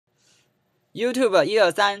YouTube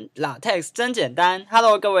 123 Latex 真简单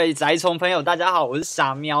 ，Hello 各位宅虫朋友，大家好，我是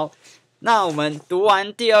傻喵。那我们读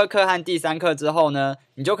完第2课和第3课之后呢，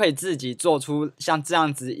你就可以自己做出像这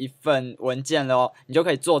样子一份文件了哦，你就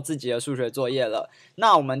可以做自己的数学作业了。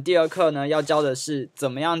那我们第2课呢，要教的是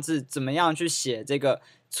怎么样去写这个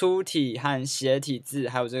粗体和斜体字，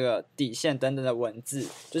还有这个底线等等的文字，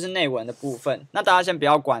就是内文的部分。那大家先不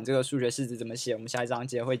要管这个数学式子怎么写，我们下一章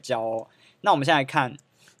节会教哦。那我们现在看，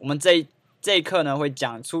我们这一课呢会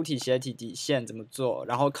讲粗体、斜体、底线怎么做，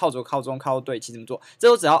然后靠左、靠中、靠对齐怎么做，这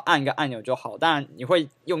都只要按一个按钮就好。当然你会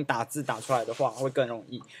用打字打出来的话会更容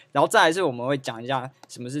易。然后再来是我们会讲一下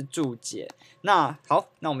什么是注解。那好，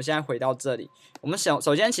那我们现在回到这里，我们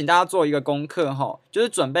首先请大家做一个功课哈，就是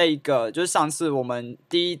准备一个，就是上次我们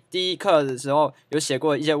第一课的时候有写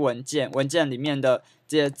过一些文件里面的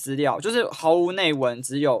这些资料，就是毫无内文，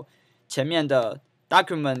只有前面的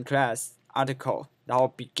document class article， 然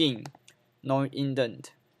后 begin。No indent，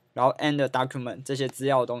 然后 end document 这些资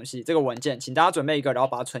料的东西，这个文件，请大家准备一个，然后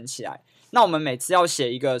把它存起来。那我们每次要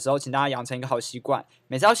写一个的时候，请大家养成一个好习惯，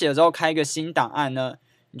每次要写的时候开一个新档案呢，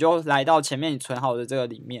你就来到前面你存好的这个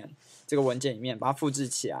里面，这个文件里面，把它复制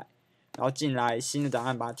起来，然后进来新的档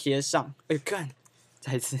案把它贴上。干，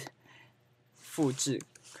再一次复制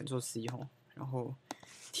 ，Ctrl C 吼，然后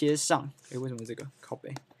贴上。为什么这个靠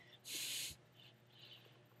背？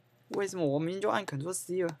为什么我明明就按 Ctrl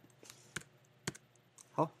C 了？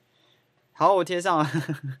好，我贴上了。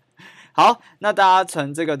好，那大家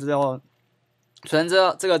存这个之后，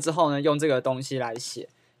这个之后呢，用这个东西来写。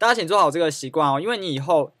大家请做好这个习惯哦，因为你以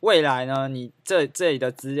后未来呢，你这里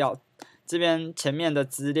的资料，这边前面的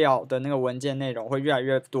资料的那个文件内容会越来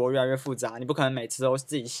越多，越来越复杂，你不可能每次都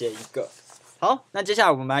自己写一个。好，那接下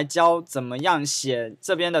来我们来教怎么样写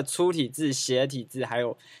这边的粗体字、斜体字，还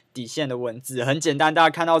有底线的文字。很简单，大家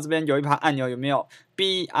看到这边有一排按钮，有没有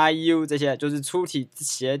B、I、U 这些，就是粗体、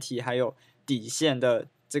斜体还有底线的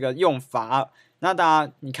这个用法。那大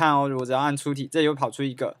家你看哦，如果只要按粗体，这里会跑出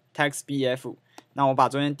一个 text BF， 那我把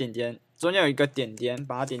中间有一个点点，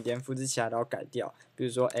把它点点复制起来，然后改掉。比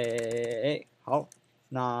如说 A， 好，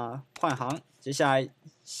那换行，接下来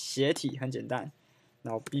斜体很简单，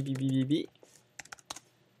然后 B。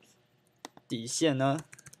底线呢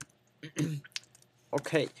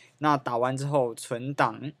？OK， 那打完之后存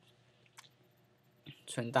档，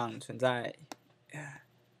存在，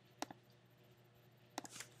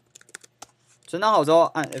存档好之后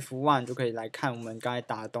按 F1 就可以来看我们刚才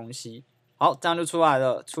打的东西。好，这样就出来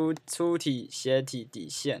了，粗体、斜体、底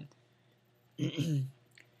线。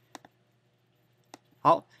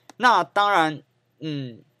好，那当然，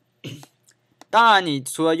当然，你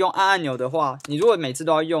除了用按钮的话，你如果每次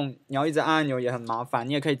都要用，你要一直按按钮也很麻烦。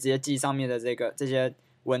你也可以直接记上面的这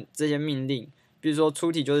些命令，比如说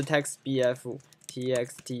粗体就是 text bf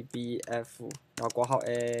txt bf， 然后括号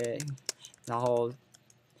a， 然后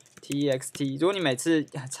txt。如果你每次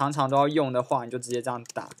常常都要用的话，你就直接这样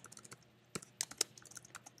打，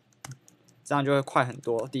这样就会快很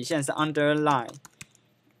多。底线是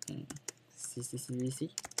underline，c。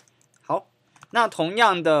好，那同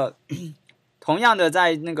样的，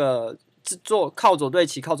在那个做靠左对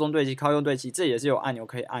齐、靠中对齐、靠右对齐，这也是有按钮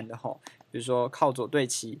可以按的吼。比如说靠左对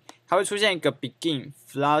齐，它会出现一个 begin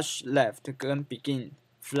flush left 跟 begin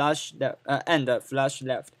flush left end flush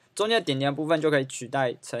left， 中间的点点部分就可以取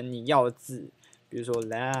代成你要的字，比如说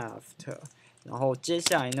left。然后接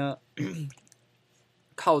下来呢，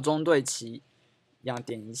靠中对齐，一样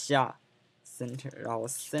点一下 center， 然后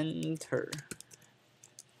center，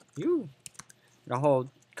 然后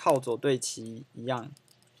靠左对齐一样，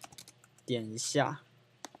点一下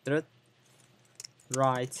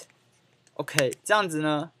 ，right，OK， 这样子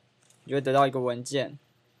呢，你就会得到一个文件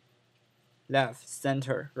 ，left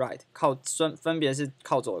center right， 分别是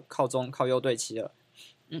靠左、靠中、靠右对齐了。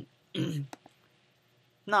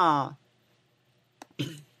那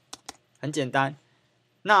很简单。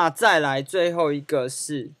那再来最后一个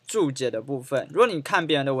是注解的部分。如果你看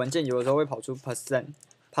别人的文件，有的时候会跑出 percent，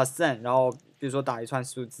 然后比如说打一串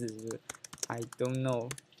数字，是不是 ？I don't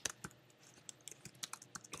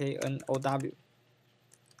know。KNOW，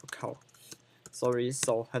 我靠 ，sorry，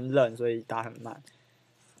 手很冷，所以打很慢。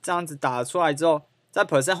这样子打出来之后，在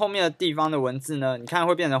percent 后面的地方的文字呢，你看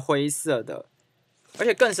会变成灰色的。而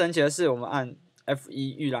且更神奇的是，我们按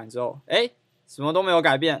F1 预览之后，什么都没有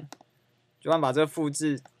改变，就算把这个复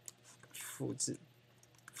制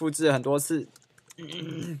了很多次，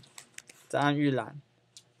再按预览，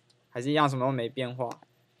还是一样，什么都没变化。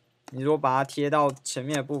你如果把它贴到前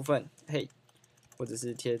面的部分，或者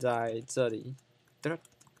是贴在这里，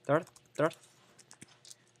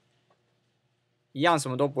一样什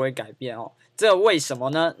么都不会改变哦。这个为什么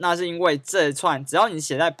呢？那是因为这一串只要你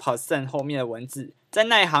写在 % 后面的文字，在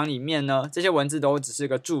那一行里面呢，这些文字都只是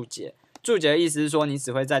个注解。注解的意思是说，你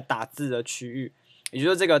只会在打字的区域，也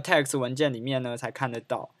就是这个 text 文件里面呢才看得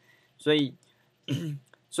到。所以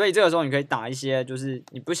这个时候你可以打一些，就是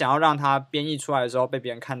你不想要让它编译出来的时候被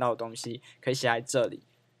别人看到的东西，可以写在这里。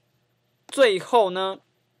最后呢，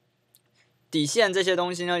底线这些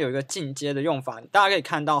东西呢有一个进阶的用法，大家可以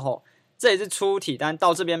看到吼，这里是粗体，但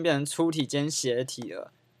到这边变成粗体兼斜体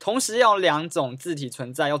了。同时要两种字体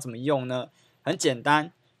存在，要怎么用呢？很简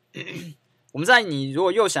单，我们在你如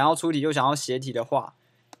果又想要粗体又想要斜体的话，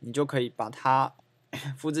你就可以把它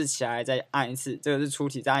复制起来，再按一次，这个是粗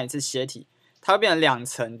体，再按一次斜体，它会变成2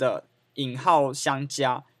层的引号相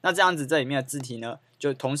加。那这样子这里面的字体呢，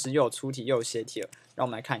就同时又有粗体又有斜体了。让我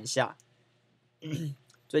们来看一下，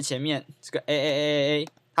最前面这个 A，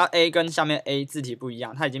 它 A 跟下面 A 字体不一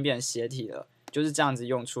样，它已经变成斜体了，就是这样子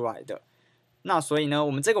用出来的。那所以呢，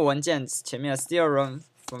我们这个文件前面的 theorem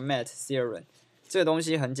format theorem 这个东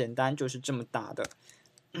西很简单，就是这么打的。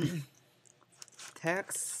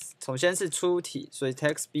text 首先是粗体，所以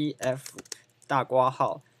text BF 大括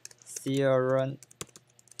号 theorem，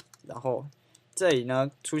 然后这里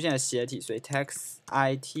呢出现了斜体，所以 text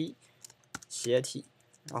IT 斜体，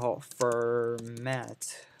然后 format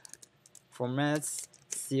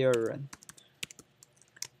theorem。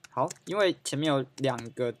好，因为前面有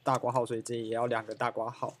2个大括号，所以这里也要2个大括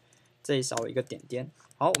号，这里少了一个点点。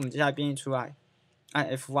好，我们接下来编译出来，按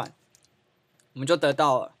F1， 我们就得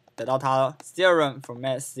到它了 theorem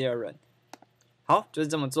format theorem。好，就是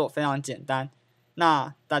这么做，非常简单。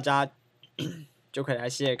那大家就可以来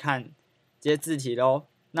写写看这些字体咯。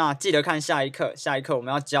那记得看下一课，下一课我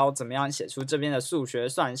们要教怎么样写出这边的数学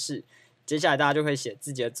算式。接下来大家就可以写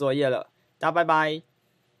自己的作业了。大家拜拜。